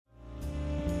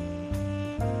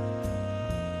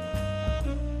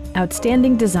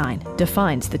Outstanding design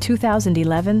defines the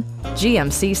 2011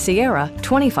 GMC Sierra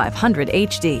 2500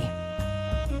 HD.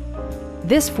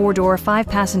 This four-door,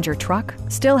 five-passenger truck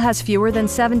still has fewer than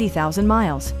 70,000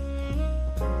 miles.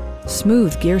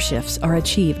 Smooth gear shifts are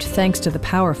achieved thanks to the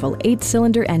powerful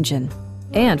 8-cylinder engine.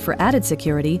 And for added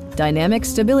security, dynamic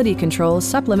stability control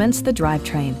supplements the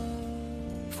drivetrain.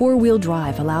 Four-wheel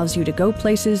drive allows you to go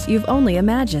places you've only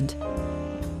imagined.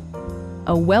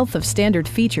 A wealth of standard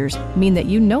features mean that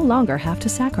you no longer have to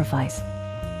sacrifice.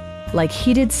 Like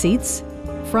heated seats,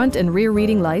 front and rear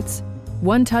reading lights,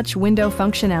 one-touch window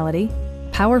functionality,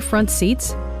 power front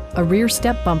seats, a rear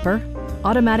step bumper,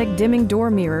 automatic dimming door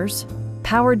mirrors,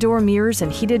 power door mirrors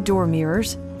and heated door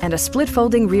mirrors, and a split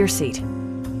folding rear seat.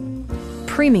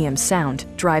 Premium sound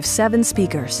drives 7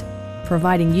 speakers,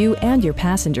 providing you and your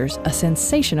passengers a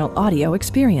sensational audio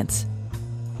experience.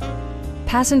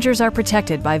 Passengers are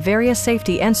protected by various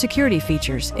safety and security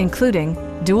features, including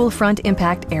dual front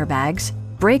impact airbags,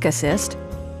 brake assist,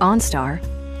 OnStar,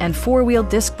 and four-wheel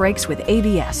disc brakes with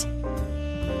ABS.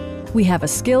 We have a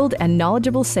skilled and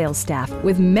knowledgeable sales staff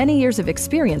with many years of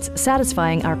experience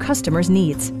satisfying our customers'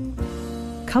 needs.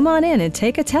 Come on in and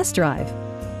take a test drive.